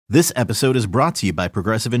This episode is brought to you by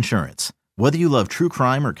Progressive Insurance. Whether you love true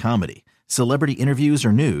crime or comedy, celebrity interviews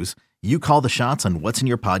or news, you call the shots on what's in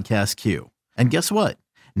your podcast queue. And guess what?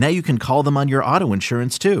 Now you can call them on your auto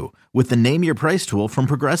insurance too with the Name Your Price tool from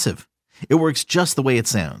Progressive. It works just the way it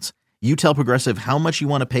sounds. You tell Progressive how much you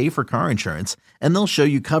want to pay for car insurance, and they'll show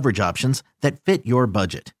you coverage options that fit your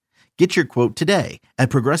budget. Get your quote today at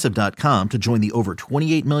Progressive.com to join the over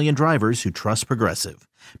 28 million drivers who trust Progressive.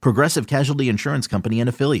 Progressive Casualty Insurance Company and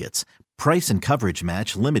Affiliates. Price and coverage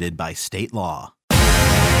match limited by state law.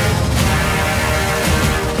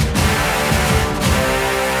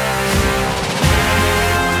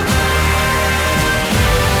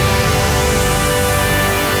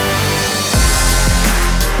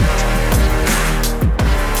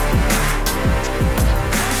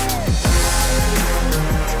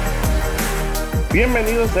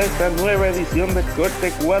 Bienvenidos a esta nueva edición de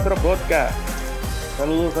Corte 4 Podcast.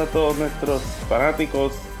 Saludos a todos nuestros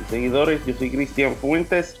fanáticos y seguidores. Yo soy Cristian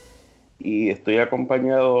Fuentes y estoy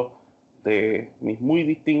acompañado de mis muy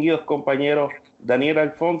distinguidos compañeros Daniel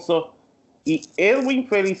Alfonso y Edwin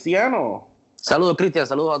Feliciano. Saludos, Cristian,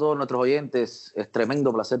 saludos a todos nuestros oyentes. Es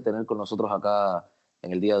tremendo placer tener con nosotros acá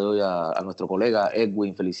en el día de hoy a nuestro colega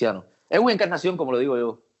Edwin Feliciano. Edwin Encarnación, como lo digo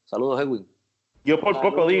yo. Saludos, Edwin. Yo por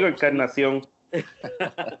poco digo Encarnación.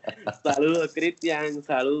 Saludos, Cristian,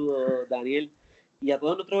 saludos, Daniel, y a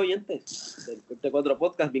todos nuestros oyentes del Corte 4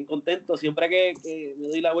 Podcast. Bien contento, siempre que me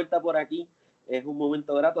doy la vuelta por aquí es un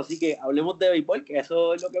momento grato, así que hablemos de béisbol, que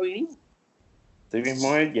eso es lo que vinimos. Sí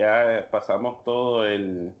mismo es, ya pasamos todo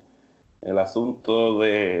el asunto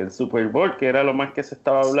del Super Bowl, que era lo más que se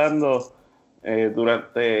estaba hablando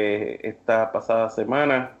durante esta pasada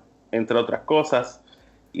semana, entre otras cosas,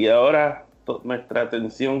 y ahora nuestra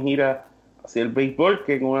atención gira hacia el béisbol,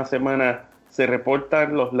 que en una semana se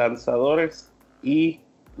reportan los lanzadores y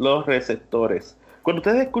los receptores. Cuando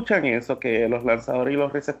ustedes escuchan eso, que los lanzadores y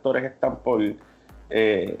los receptores están por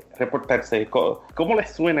reportarse, ¿cómo les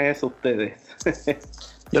suena eso a ustedes?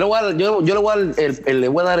 Yo le voy a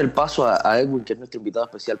dar el paso a Edwin, que es nuestro invitado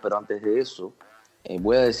especial, pero antes de eso,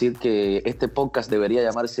 voy a decir que este podcast debería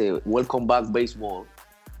llamarse Welcome Back Baseball.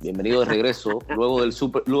 Bienvenido de regreso, luego del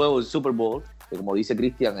Super Bowl. Que como dice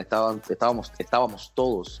Cristian, estábamos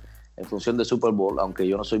todos en función del Super Bowl, aunque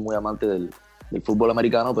yo no soy muy amante del fútbol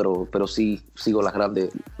americano, pero sí sigo los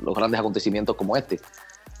grandes acontecimientos como este.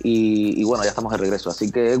 Y bueno, ya estamos de regreso. Así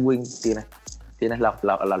que, Edwin, tienes la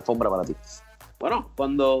alfombra para ti. Bueno,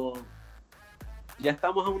 cuando ya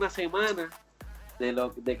estamos a una semana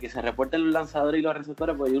de que se reporten los lanzadores y los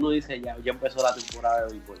receptores, pues uno dice, ya empezó la temporada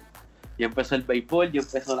de béisbol. Ya empezó el béisbol, ya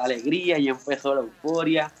empezó la alegría, ya empezó la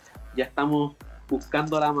euforia. Ya estamos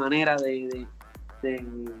buscando la manera de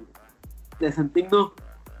sentirnos,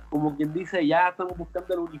 como quien dice, ya estamos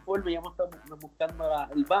buscando el uniforme, ya estamos buscando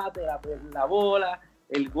el bate, la bola,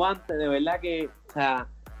 el guante. De verdad que, o sea,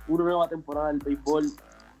 una nueva temporada del béisbol,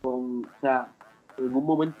 en un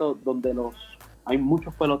momento donde hay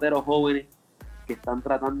muchos peloteros jóvenes que están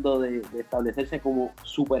tratando de establecerse como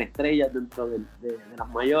superestrellas dentro de las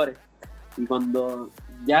mayores. Y cuando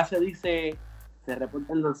ya se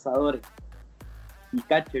reportan lanzadores y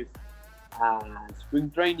catchers a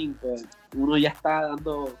Spring Training, pues uno ya está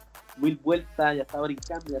dando 1000 vueltas, ya está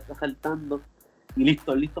brincando, ya está saltando y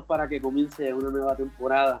listos para que comience una nueva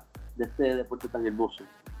temporada de este deporte tan hermoso.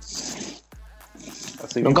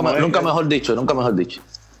 Nunca mejor dicho.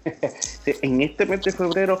 En este mes de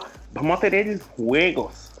febrero vamos a tener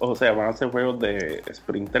juegos, o sea, van a ser juegos de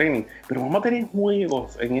Spring Training, pero vamos a tener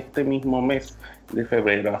juegos en este mismo mes de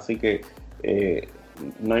febrero, así que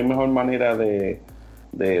no hay mejor manera de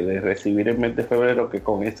recibir el mes de febrero que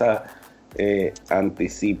con esa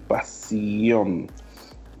anticipación.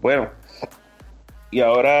 Bueno, y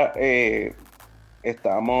ahora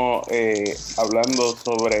estamos hablando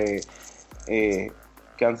sobre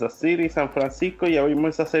Kansas City, San Francisco. Ya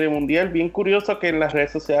vimos esa serie mundial. Bien curioso que en las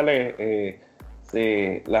redes sociales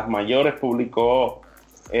las mayores publicó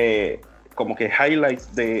como que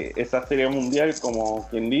highlights de esa serie mundial, como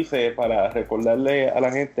quien dice, para recordarle a la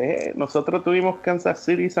gente, nosotros tuvimos Kansas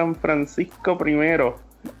City, San Francisco primero.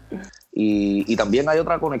 Y también hay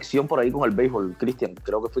otra conexión por ahí con el béisbol, Cristian.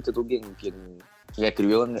 Creo que fuiste tú quien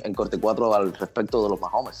escribió en Corte 4 al respecto de los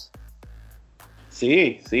Mahomes.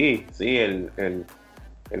 Sí, el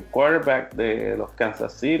quarterback de los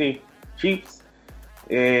Kansas City Chiefs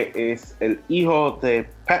es el hijo de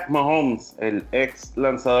Pat Mahomes, el ex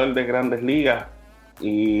lanzador de Grandes Ligas,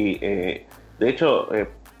 y de hecho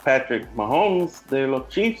Patrick Mahomes de los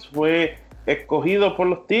Chiefs fue escogido por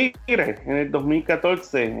los Tigres en el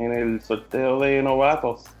 2014 en el sorteo de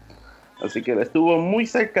novatos, así que estuvo muy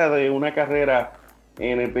cerca de una carrera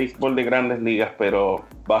en el béisbol de Grandes Ligas, pero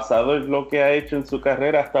basado en lo que ha hecho en su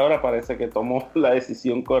carrera hasta ahora, parece que tomó la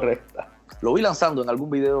decisión correcta. Lo vi lanzando en algún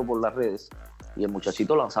video por las redes y el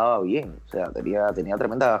muchachito lanzaba bien, o sea, tenía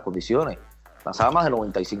tremendas condiciones, lanzaba más de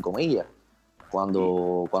 95 millas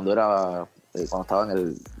cuando estaba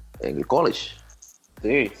en el college.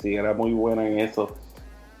 Sí, era muy buena en eso.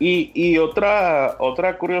 Y otra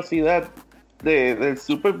curiosidad del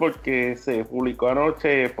Super Bowl que se publicó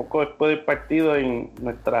anoche, poco después del partido, en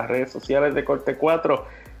nuestras redes sociales de Corte 4,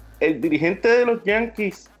 el dirigente de los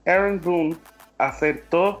Yankees, Aaron Boone,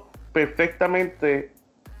 acertó perfectamente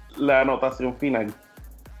la anotación final.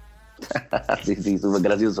 Sí, súper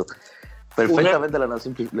gracioso. Perfectamente la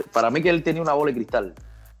anotación final. Para mí que él tenía una bola de cristal.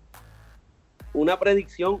 Una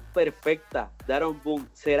predicción perfecta de Aaron Boone.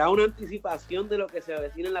 ¿Será una anticipación de lo que se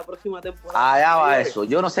avecina en la próxima temporada? Allá va eso.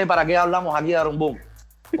 Yo no sé para qué hablamos aquí de Aaron Boone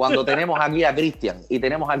cuando tenemos aquí a Christian y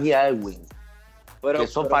tenemos aquí a Edwin, que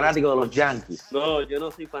son fanáticos de los Yankees. No, yo no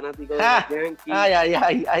soy fanático de los Yankees. Ay.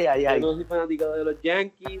 Yo no soy fanático de los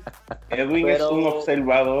Yankees. Edwin es un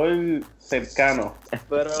observador cercano.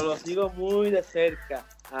 Pero lo sigo muy de cerca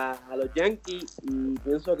a los Yankees y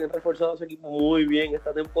pienso que han reforzado a su equipo muy bien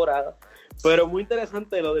esta temporada. Pero muy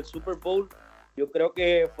interesante lo del Super Bowl. Yo creo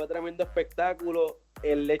que fue tremendo espectáculo.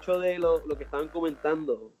 El hecho de lo que estaban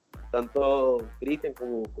comentando, tanto Christian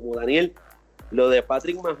como Daniel, lo de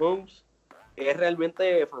Patrick Mahomes es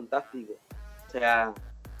realmente fantástico. O sea,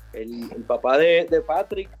 el papá de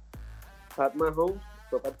Patrick, Pat Mahomes,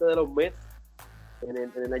 fue parte de los Mets en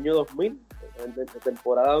el año 2000, en la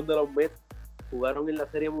temporada donde los Mets jugaron en la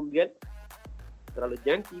Serie Mundial contra los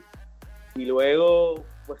Yankees. Y luego,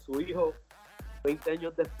 pues su hijo, 20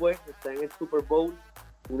 años después, está en el Super Bowl.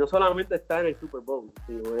 Y no solamente está en el Super Bowl,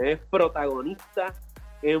 sino es protagonista,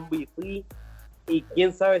 MVP, y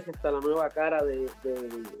quién sabe si está la nueva cara de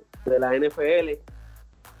la NFL.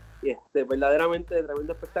 Verdaderamente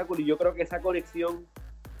tremendo espectáculo. Y yo creo que esa conexión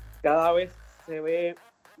cada vez se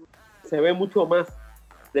ve mucho más,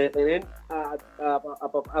 de tener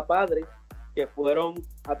a padres que fueron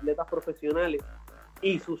atletas profesionales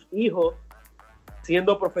y sus hijos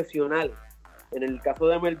siendo profesionales. En el caso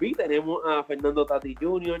de MLB tenemos a Fernando Tatis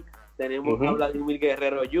Jr., tenemos a Vladimir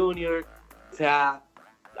Guerrero Jr., o sea,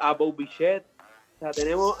 a Bo Bichette, o sea,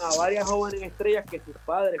 tenemos a varias jóvenes estrellas que sus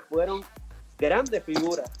padres fueron grandes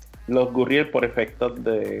figuras. Los Gurriel por efectos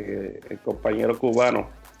del compañero cubano.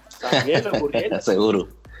 También los Gurriel. Seguro.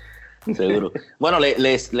 Bueno,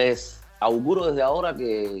 les auguro desde ahora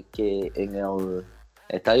que en el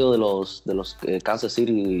estadio de los Kansas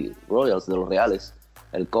City Royals, de los Reales,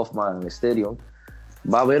 el Kauffman Stadium,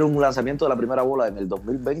 va a haber un lanzamiento de la primera bola en el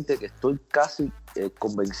 2020 que estoy casi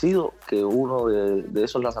convencido que uno de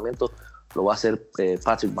esos lanzamientos lo va a hacer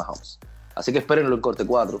Patrick Mahomes. Así que espérenlo en Corte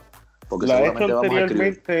 4, porque lo seguramente ha hecho vamos a escribir.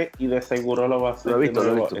 Anteriormente y de seguro lo va a hacer Lo he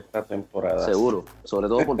visto. Esta temporada. Seguro, sobre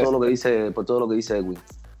todo por todo lo que dice Edwin.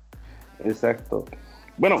 Exacto.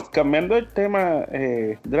 Bueno, cambiando el tema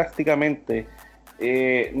drásticamente,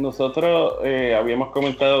 nosotros habíamos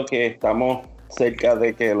comentado que estamos cerca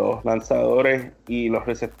de que los lanzadores y los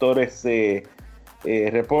receptores se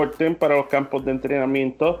reporten para los campos de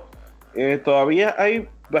entrenamiento. Todavía hay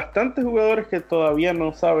bastantes jugadores que todavía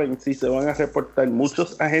no saben si se van a reportar,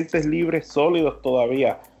 muchos agentes libres sólidos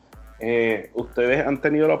todavía. Ustedes han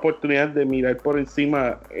tenido la oportunidad de mirar por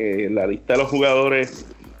encima la lista de los jugadores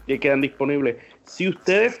que quedan disponibles. Si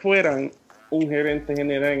ustedes fueran un gerente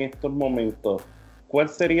general en estos momentos, ¿cuál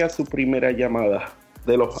sería su primera llamada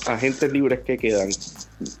de los agentes libres que quedan?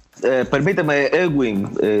 Permíteme,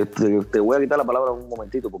 Edwin, te voy a quitar la palabra un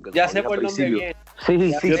momentito porque ya sé por dónde viene.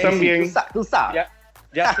 Sí, yo también. Tú sabes.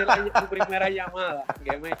 Ya sé tu primera llamada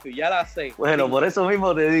que me he hecho, ya la sé. Bueno, por eso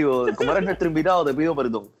mismo te digo, como eres nuestro invitado, te pido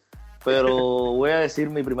perdón. Pero voy a decir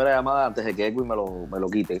mi primera llamada antes de que Edwin me lo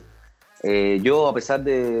quite. Yo, a pesar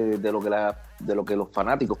de lo que los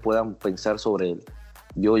fanáticos puedan pensar sobre él,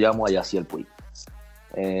 yo llamo a Yasiel Puig.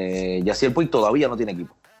 Yasiel Puig todavía no tiene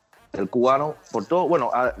equipo. El cubano, por todo,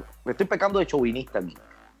 bueno, me estoy pecando de chauvinista aquí.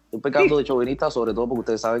 Estoy pecando de chauvinista, sobre todo porque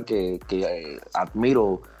ustedes saben que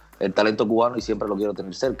admiro el talento cubano y siempre lo quiero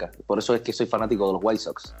tener cerca. Por eso es que soy fanático de los White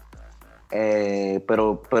Sox.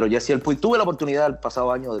 Pero Yasiel Puig, tuve la oportunidad el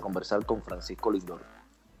pasado año de conversar con Francisco Lindor.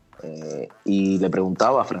 Y le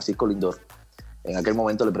preguntaba a Francisco Lindor, en aquel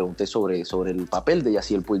momento le pregunté sobre el papel de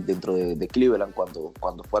Yasiel Puig dentro de Cleveland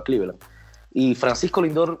cuando fue a Cleveland. Y Francisco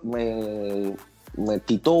Lindor me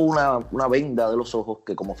quitó una venda de los ojos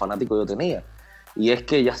que como fanático yo tenía. Y es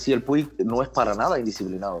que Yasiel Puig no es para nada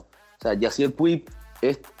indisciplinado. O sea, Yasiel Puig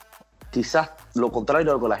es quizás lo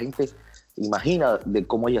contrario a lo que la gente imagina de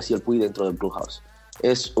cómo es Yasiel Puig dentro del clubhouse.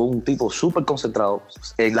 es un tipo súper concentrado,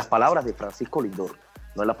 en las palabras de Francisco Lindor,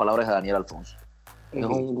 no en las palabras de Daniel Alfonso. Es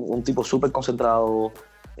un tipo súper concentrado,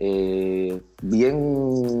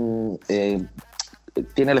 bien,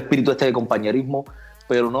 tiene el espíritu de compañerismo,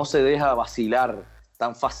 pero no se deja vacilar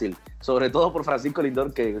tan fácil, sobre todo por Francisco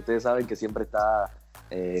Lindor, que ustedes saben que siempre está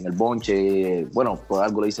en el bonche, bueno, por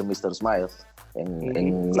algo le dicen Mr. Smile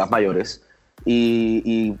en las mayores,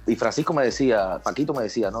 y Francisco me decía, Paquito me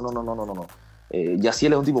decía, no,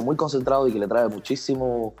 Yaciel es un tipo muy concentrado y que le trae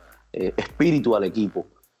muchísimo espíritu al equipo,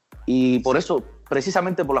 y por eso,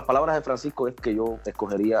 precisamente por las palabras de Francisco, es que yo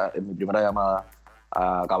escogería en mi primera llamada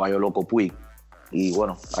a Caballo Loco Puig, y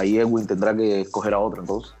bueno, ahí Edwin tendrá que escoger a otro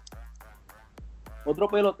entonces. Otro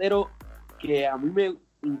pelotero que a mí me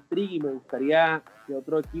intriga y me gustaría que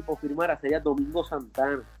otro equipo firmara sería Domingo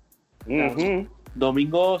Santana.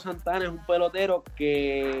 Domingo Santana es un pelotero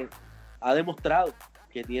que ha demostrado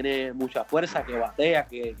que tiene mucha fuerza, que batea,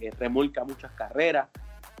 que remolca muchas carreras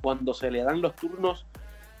cuando se le dan los turnos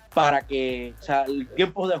para que, o sea, el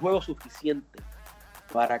tiempo de juego suficiente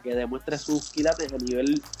para que demuestre sus quilates a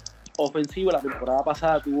nivel ofensivo. La temporada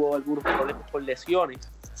pasada tuvo algunos problemas por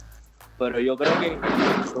lesiones, pero yo creo que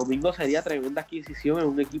Domingo sería tremenda adquisición en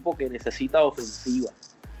un equipo que necesita ofensiva.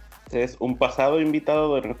 Es un pasado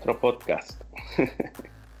invitado de nuestro podcast.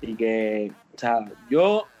 Y que, o sea,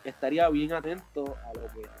 yo estaría bien atento a lo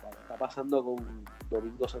que está pasando con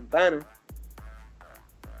Domingo Santana.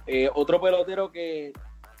 Otro pelotero que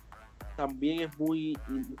también es muy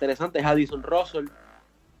interesante es Addison Russell.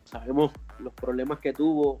 Sabemos los problemas que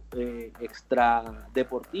tuvo extra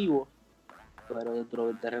deportivos, pero dentro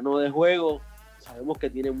del terreno de juego sabemos que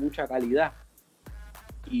tiene mucha calidad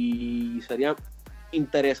y sería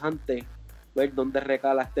interesante ver dónde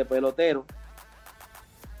recala este pelotero.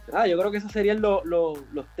 Yo creo que esos serían los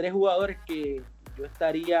tres jugadores que yo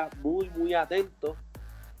estaría muy atento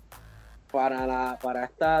para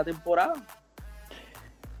esta temporada.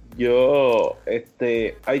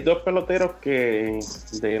 Hay dos peloteros que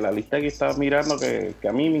de la lista que estaba mirando que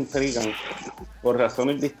a mí me intrigan por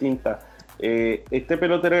razones distintas. Este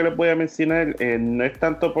pelotero que les voy a mencionar no es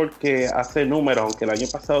tanto porque hace números, aunque el año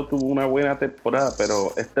pasado tuvo una buena temporada,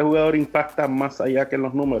 pero este jugador impacta más allá que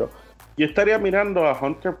los números. Yo estaría mirando a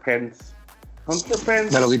Hunter Pence.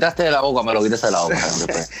 Me lo quitaste de la boca,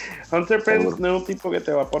 Hunter Pence no es un tipo que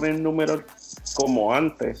te va a poner números como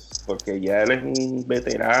antes, porque ya él es un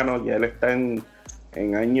veterano, ya él está en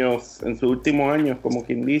sus últimos años, como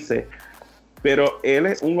quien dice. Pero él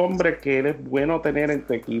es un hombre que él es bueno tener en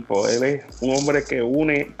tu equipo. Él es un hombre que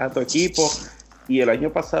une a tu equipo. Y el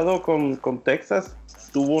año pasado con Texas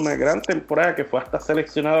tuvo una gran temporada que fue hasta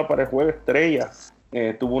seleccionado para el Juego Estrella.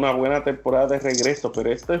 Tuvo una buena temporada de regreso.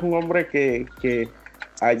 Pero este es un hombre que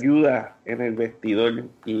ayuda en el vestidor.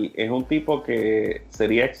 Y es un tipo que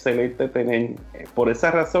sería excelente tener. Por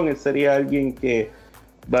esa razón, él sería alguien que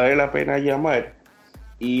vale la pena llamar.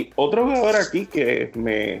 Y otro jugador aquí que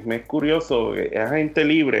me es curioso, es agente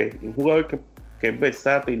libre, un jugador que es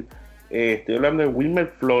versátil. Estoy hablando de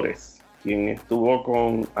Wilmer Flores, quien estuvo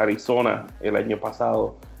con Arizona el año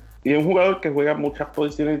pasado. Y es un jugador que juega muchas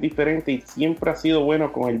posiciones diferentes y siempre ha sido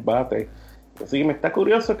bueno con el bate. Así que me está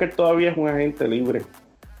curioso que él todavía es un agente libre.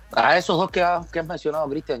 A esos dos que has mencionado,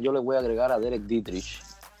 Cristian, yo les voy a agregar a Derek Dietrich,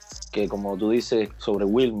 que como tú dices sobre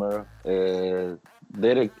Wilmer,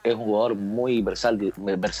 Derek es un jugador muy versátil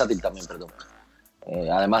también, perdón.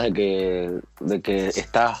 Además de que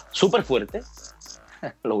está súper fuerte,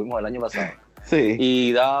 lo vimos el año pasado. Sí.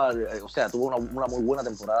 Y tuvo una muy buena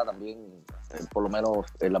temporada también, por lo menos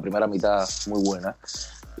en la primera mitad muy buena.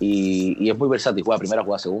 Y es muy versátil, juega primera,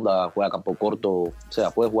 juega segunda, juega campo corto, o sea,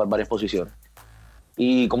 puede jugar varias posiciones.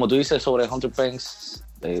 Y como tú dices sobre Hunter Pence,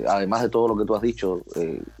 además de todo lo que tú has dicho,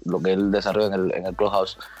 lo que él desarrolla en el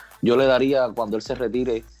clubhouse, yo le daría, cuando él se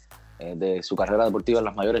retire de su carrera deportiva en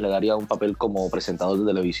las mayores, le daría un papel como presentador de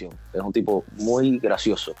televisión. Es un tipo muy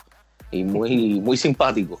gracioso y muy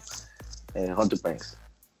simpático, Hunter Pence.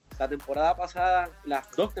 La temporada pasada,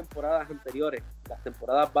 las dos temporadas anteriores, las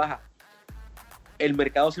temporadas bajas, el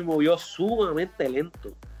mercado se movió sumamente lento.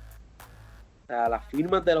 O sea, las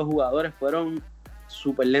firmas de los jugadores fueron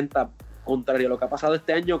súper lentas, contrario a lo que ha pasado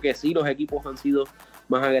este año, que sí, los equipos han sido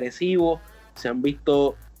más agresivos, se han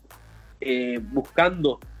visto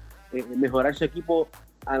buscando mejorar su equipo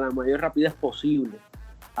a la mayor rapidez posible,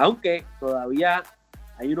 aunque todavía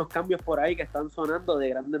hay unos cambios por ahí que están sonando de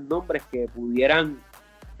grandes nombres que pudieran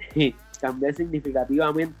cambiar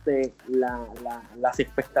significativamente las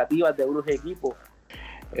expectativas de unos equipos.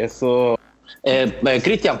 Eso.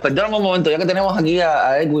 Cristian, perdóname un momento, ya que tenemos aquí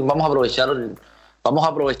a Edwin, vamos a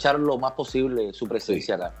aprovechar lo más posible su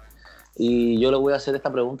presencia acá. Y yo le voy a hacer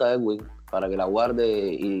esta pregunta a Edwin para que la guarde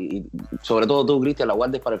y sobre todo tú, Cristian, la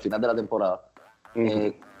guardes para el final de la temporada.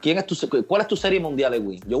 Uh-huh. ¿Cuál es tu serie mundial,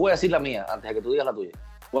 Edwin? Yo voy a decir la mía antes de que tú digas la tuya.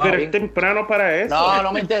 Pero es temprano para eso.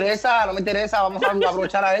 No me interesa. Vamos a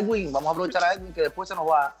aprovechar a Edwin. Que después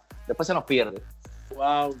se nos pierde.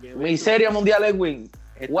 Wow, mi serie mundial, Edwin.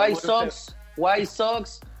 White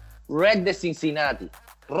Sox, Red de Cincinnati.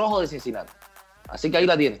 Rojo de Cincinnati. Así que ahí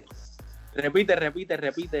la tienes.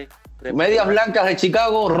 Repite. Medias blancas de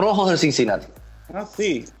Chicago, rojos de Cincinnati. Ah,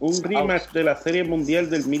 sí, un rematch de la Serie Mundial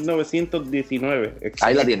del 1919. Excelente.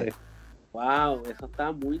 Ahí la tienes. Wow, eso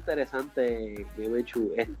está muy interesante,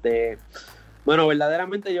 Gemechu. Bueno,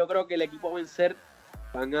 verdaderamente yo creo que el equipo a vencer,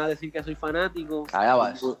 van a decir que soy fanático. Allá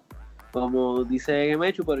vas. Como dice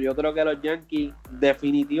Gemechu, pero yo creo que los Yankees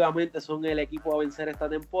definitivamente son el equipo a vencer esta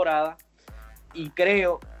temporada. Y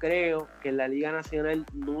creo que en la Liga Nacional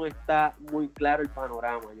no está muy claro el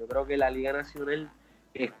panorama. Yo creo que la Liga Nacional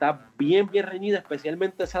está bien reñida,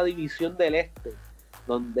 especialmente esa división del este,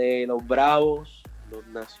 donde los Bravos, los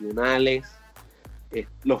Nacionales,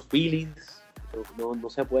 los Phillies no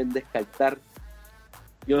se pueden descartar.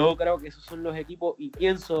 Yo creo que esos son los equipos y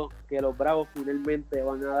pienso que los Bravos finalmente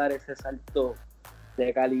van a dar ese salto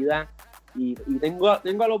de calidad. Y tengo a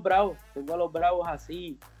los Bravos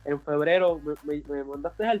así. En febrero me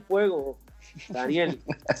mandaste al fuego, Daniel.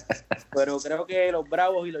 Pero creo que los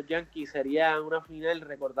Bravos y los Yankees serían una final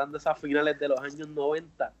recordando esas finales de los años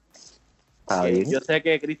 90. Yo sé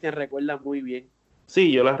que Cristian recuerda muy bien.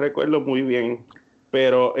 Sí, yo las recuerdo muy bien.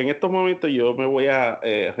 Pero en estos momentos yo me voy a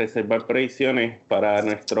reservar predicciones para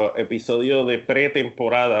nuestro episodio de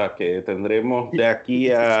pretemporada que tendremos de aquí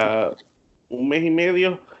a un mes y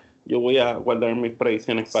medio. Yo voy a guardar mis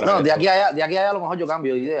predicciones para de aquí a allá a lo mejor yo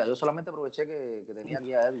cambio de idea. Yo solamente aproveché que tenía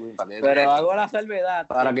aquí a Edwin pero hago la salvedad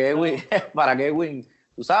para que Edwin,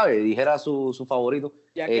 tú sabes, dijera su favorito.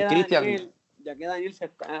 Ya que Daniel se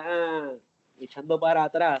está echando para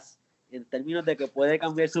atrás en términos de que puede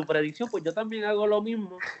cambiar su predicción, pues yo también hago lo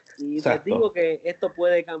mismo y les digo que esto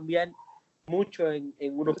puede cambiar mucho en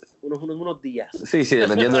unos días. Sí,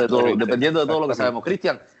 dependiendo de todo lo que sabemos.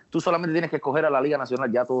 Cristian, tú solamente tienes que escoger a la Liga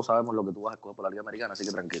Nacional, ya todos sabemos lo que tú vas a escoger por la Liga Americana, así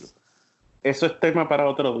que tranquilo. Eso es tema para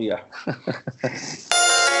otro día.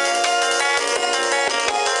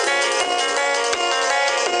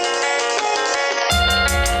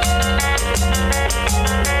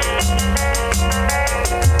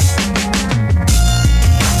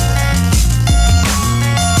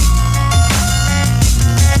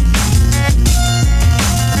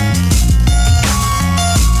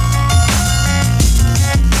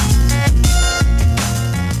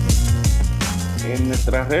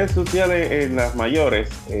 Nuestras redes sociales en las mayores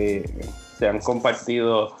se han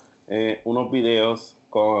compartido unos videos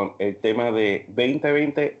con el tema de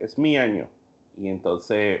 2020 es mi año, y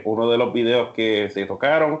entonces uno de los videos que se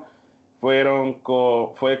tocaron fue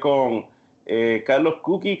con Carlos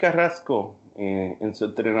Cookie Carrasco en su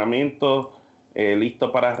entrenamiento,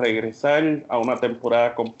 listo para regresar a una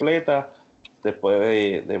temporada completa después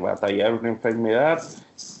de batallar una enfermedad,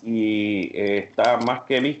 y está más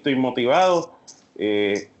que listo y motivado.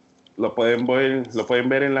 Lo pueden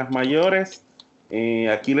ver en las mayores.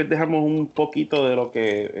 Aquí les dejamos un poquito de lo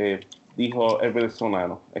que dijo el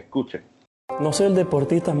venezolano. Escuchen. No soy el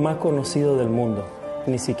deportista más conocido del mundo,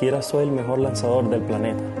 ni siquiera soy el mejor lanzador del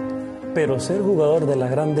planeta, pero ser jugador de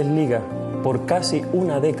las Grandes Ligas por casi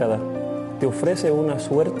una década te ofrece una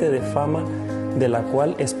suerte de fama de la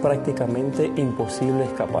cual es prácticamente imposible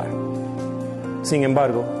escapar. Sin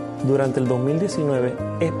embargo, durante el 2019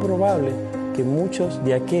 es probable que muchos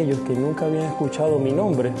de aquellos que nunca habían escuchado mi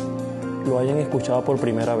nombre lo hayan escuchado por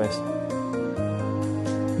primera vez.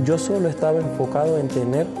 Yo solo estaba enfocado en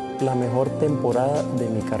tener la mejor temporada de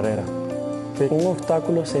mi carrera, pero un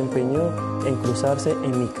obstáculo se empeñó en cruzarse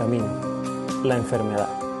en mi camino, la enfermedad.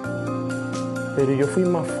 Pero yo fui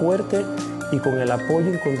más fuerte y con el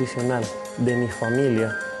apoyo incondicional de mi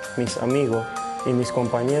familia, mis amigos y mis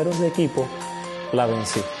compañeros de equipo, la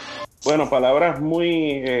vencí. Bueno, palabras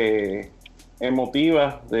muy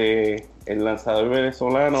emotivas de el lanzador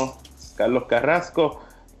venezolano Carlos Carrasco.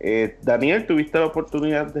 Daniel, tuviste la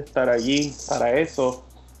oportunidad de estar allí para eso.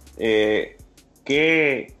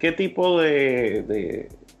 ¿Qué tipo de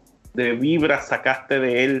vibras sacaste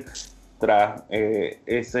de él tras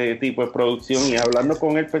ese tipo de producción y hablando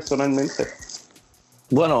con él personalmente?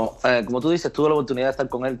 Bueno, como tú dices, tuve la oportunidad de estar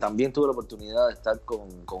con él. También tuve la oportunidad de estar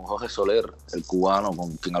con Jorge Soler, el cubano,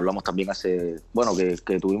 con quien hablamos también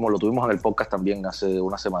lo tuvimos en el podcast también hace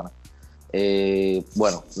una semana.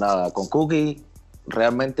 Bueno, nada, con Cookie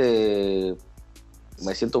realmente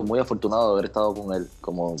me siento muy afortunado de haber estado con él,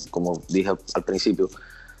 como dije al principio.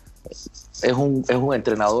 Es un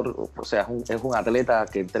entrenador, o sea, es un atleta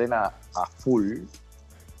que entrena a full,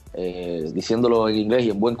 diciéndolo en inglés y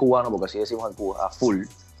en buen cubano, porque así decimos en Cuba, a full.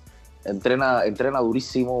 Entrena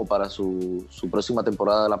durísimo para su próxima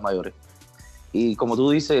temporada de las mayores. Y como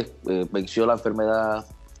tú dices, venció la enfermedad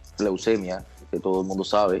leucemia, que todo el mundo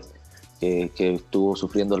sabe, que estuvo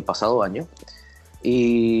sufriendo el pasado año.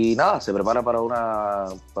 Y nada, se prepara para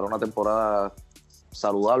una temporada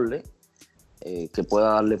saludable, que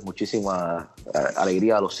pueda darles muchísima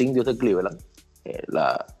alegría a los indios de Cleveland,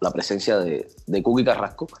 la presencia de Cookie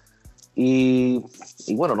Carrasco. Y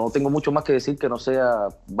bueno, no tengo mucho más que decir que no sea,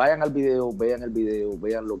 vayan al video, vean el video,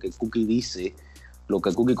 vean lo que Cookie dice, lo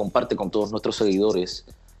que Cookie comparte con todos nuestros seguidores,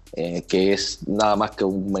 que es nada más que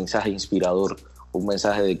un mensaje inspirador, un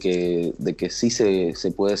mensaje de que sí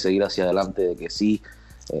se puede seguir hacia adelante, de que sí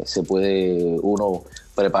se puede uno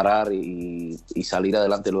preparar y salir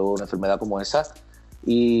adelante luego de una enfermedad como esa.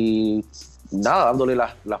 Y nada, dándole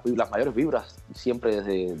las mayores vibras siempre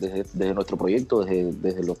desde nuestro proyecto,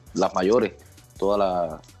 desde las mayores,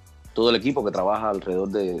 todo el equipo que trabaja alrededor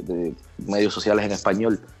de medios sociales en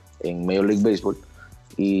español en Major League Baseball.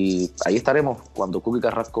 Y ahí estaremos cuando Cookie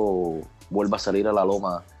Carrasco vuelva a salir a la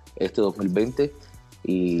loma este 2020.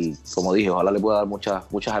 Y como dije, ojalá le pueda dar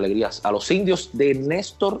muchas alegrías a los indios de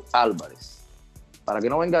Néstor Álvarez, para que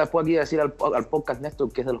no venga después aquí a decir al podcast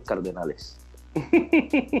Néstor que es de los Cardenales.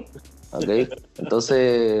 Okay.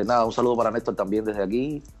 Entonces, nada, un saludo para Néstor también desde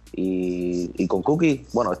aquí. Y con Cookie,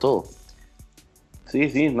 bueno, es todo.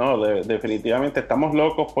 Sí, no, definitivamente estamos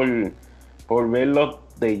locos por verlo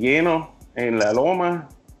de lleno en la loma,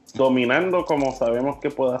 dominando como sabemos que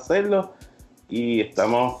puede hacerlo, y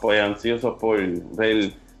estamos pues ansiosos por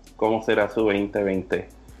ver cómo será su 2020.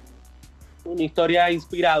 Una historia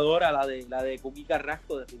inspiradora la de Cookie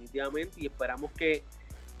Carrasco, definitivamente, y esperamos que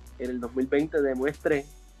en el 2020 demuestre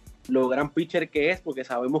lo gran pitcher que es, porque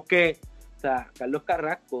sabemos que, o sea, Carlos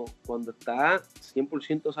Carrasco, cuando está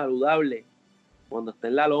 100% saludable, cuando está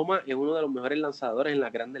en la loma, es uno de los mejores lanzadores en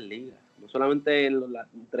las grandes ligas, no solamente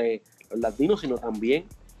entre los latinos, sino también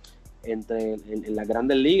en las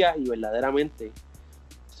grandes ligas. Y verdaderamente,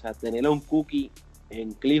 o sea, tener a un Cookie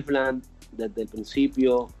en Cleveland desde el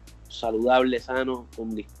principio, saludable, sano,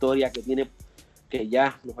 con la historia que tiene, que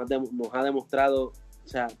ya nos ha demostrado, o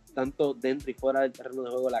sea, tanto dentro y fuera del terreno de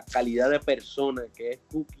juego, la calidad de persona que es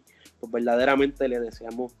Cookie, pues verdaderamente le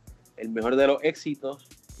deseamos el mejor de los éxitos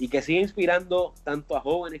y que siga inspirando tanto a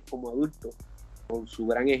jóvenes como a adultos con su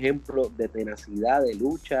gran ejemplo de tenacidad, de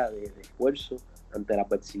lucha, de esfuerzo ante la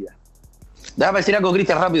adversidad. Déjame decir algo,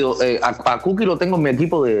 Cristian, rápido. A Cookie lo tengo en mi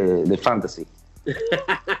equipo de fantasy.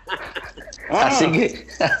 Así que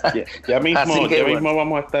ya mismo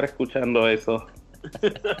vamos a estar escuchando eso.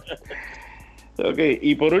 Ok,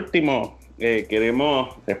 y por último,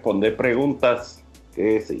 queremos responder preguntas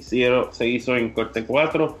que se hizo en Corte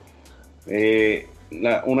 4.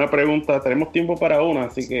 Una pregunta, tenemos tiempo para una,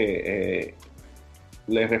 así que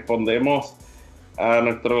le respondemos a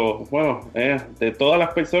de todas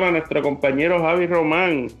las personas, nuestro compañero Javi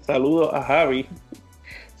Román. Saludos a Javi,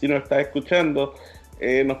 si nos está escuchando.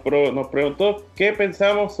 Nos preguntó qué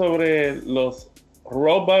pensamos sobre los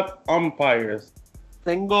robot umpires.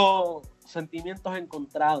 Tengo sentimientos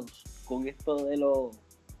encontrados con esto de los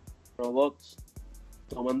robots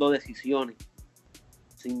tomando decisiones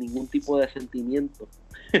sin ningún tipo de sentimiento.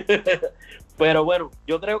 Pero bueno,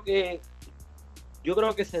 yo creo que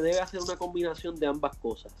se debe hacer una combinación de ambas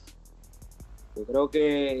cosas. Yo creo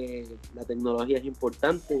que la tecnología es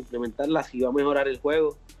importante, implementarla. Si va a mejorar el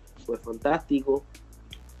juego, pues fantástico,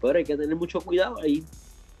 pero hay que tener mucho cuidado. Hay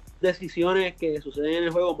decisiones que suceden en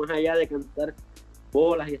el juego más allá de cantar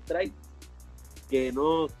bolas y strikes, que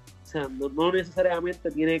no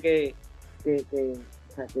necesariamente tiene que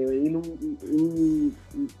venir un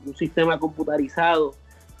sistema computarizado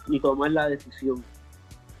y tomar la decisión.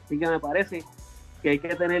 Así que me parece que hay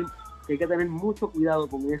que tener mucho cuidado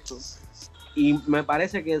con eso, y me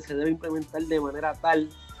parece que se debe implementar de manera tal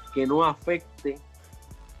que no afecte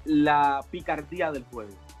la picardía del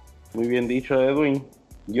juego. Muy bien dicho, Edwin.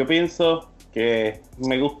 Yo pienso que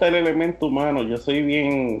me gusta el elemento humano. Yo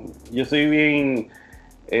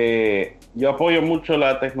apoyo mucho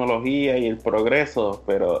la tecnología y el progreso,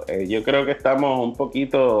 pero yo creo que estamos un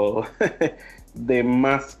poquito de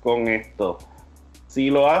más con esto. Si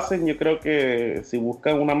lo hacen, yo creo que si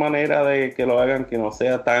buscan una manera de que lo hagan que no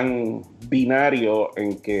sea tan binario,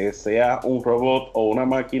 en que sea un robot o una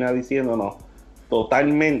máquina diciéndonos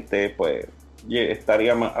totalmente, pues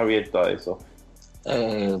estaría más abierto a eso.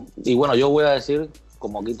 Y bueno, yo voy a decir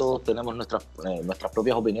como aquí todos tenemos nuestras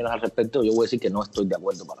propias opiniones al respecto, yo voy a decir que no estoy de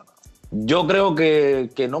acuerdo para nada. Yo creo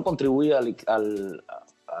que no contribuye a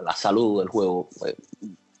la salud del juego.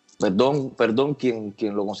 Perdón quien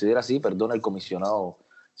lo considera así, perdón el comisionado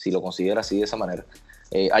si lo considera así de esa manera.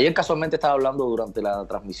 Ayer casualmente estaba hablando durante la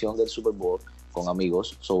transmisión del Super Bowl con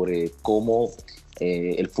amigos sobre cómo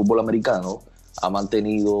el fútbol americano ha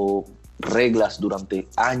mantenido reglas durante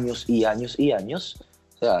años y años y años.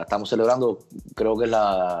 O sea, estamos celebrando, creo que es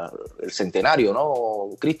el centenario, ¿no,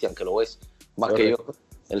 Cristian? Que lo es más que yo,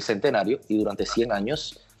 el centenario, y durante 100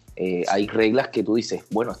 años hay reglas que tú dices,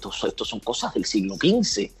 bueno, estos son cosas del siglo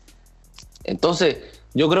XV. Entonces,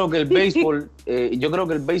 yo creo que el béisbol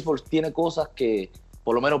tiene cosas que,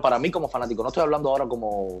 por lo menos para mí como fanático, no estoy hablando ahora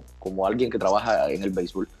como alguien que trabaja en el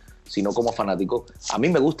béisbol, sino como fanático, a mí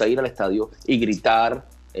me gusta ir al estadio y gritar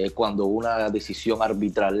cuando una decisión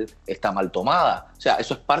arbitral está mal tomada. O sea,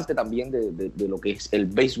 eso es parte también de lo que es el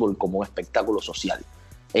béisbol como espectáculo social,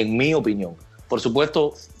 en mi opinión. Por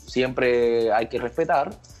supuesto, siempre hay que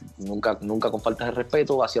respetar, nunca con falta de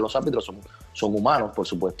respeto hacia los árbitros, son humanos, por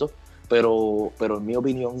supuesto, pero en mi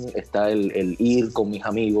opinión está el ir con mis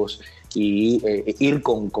amigos y ir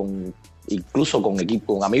incluso con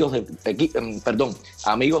amigos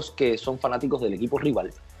amigos que son fanáticos del equipo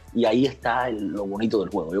rival, y ahí está lo bonito del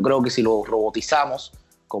juego. Yo creo que si lo robotizamos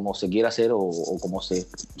como se quiere hacer o como se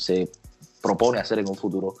propone hacer en un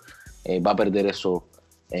futuro, va a perder eso.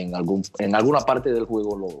 En alguna parte del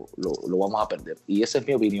juego lo vamos a perder, y esa es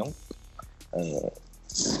mi opinión,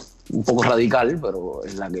 un poco radical, pero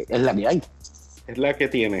es la que hay. Es la que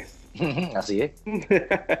tienes. Así es.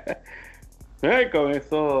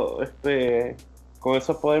 Con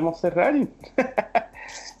eso podemos cerrar.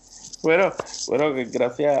 Bueno,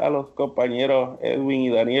 gracias a los compañeros Edwin y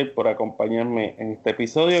Daniel por acompañarme en este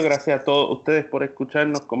episodio. Gracias a todos ustedes por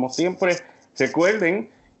escucharnos como siempre. Recuerden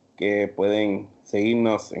que pueden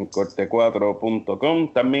seguirnos en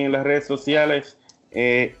corte4.com, también en las redes sociales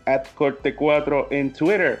 @corte4 en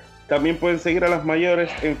Twitter. También pueden seguir a las mayores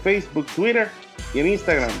en Facebook, Twitter y en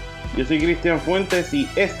Instagram. Yo soy Cristian Fuentes y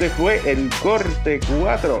este fue el Corte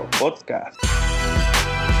 4 Podcast.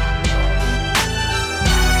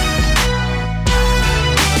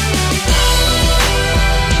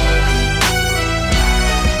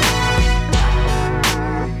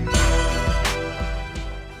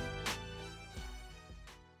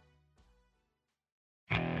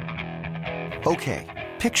 Okay,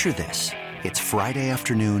 picture this. It's Friday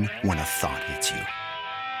afternoon when a thought hits you.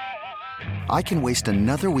 I can waste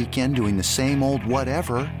another weekend doing the same old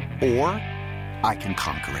whatever, or I can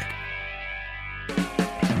conquer it.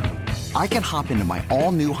 I can hop into my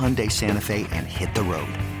all-new Hyundai Santa Fe and hit the road.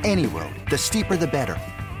 Any road. The steeper, the better.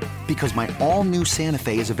 Because my all-new Santa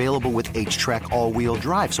Fe is available with H-Track all-wheel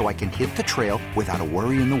drive, so I can hit the trail without a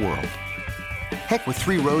worry in the world. Heck, with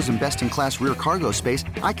 3 rows and best-in-class rear cargo space,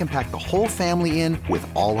 I can pack the whole family in with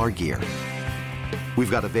all our gear.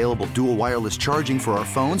 We've got available dual wireless charging for our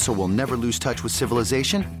phones, so we'll never lose touch with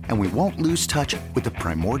civilization, and we won't lose touch with the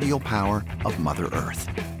primordial power of Mother Earth.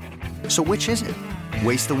 So which is it?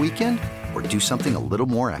 Waste the weekend or do something a little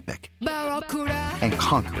more epic? And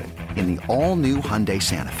conquer it in the all-new Hyundai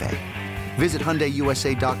Santa Fe. Visit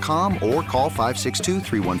HyundaiUSA.com or call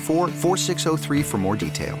 562-314-4603 for more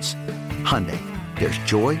details. Hyundai, there's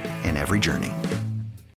joy in every journey.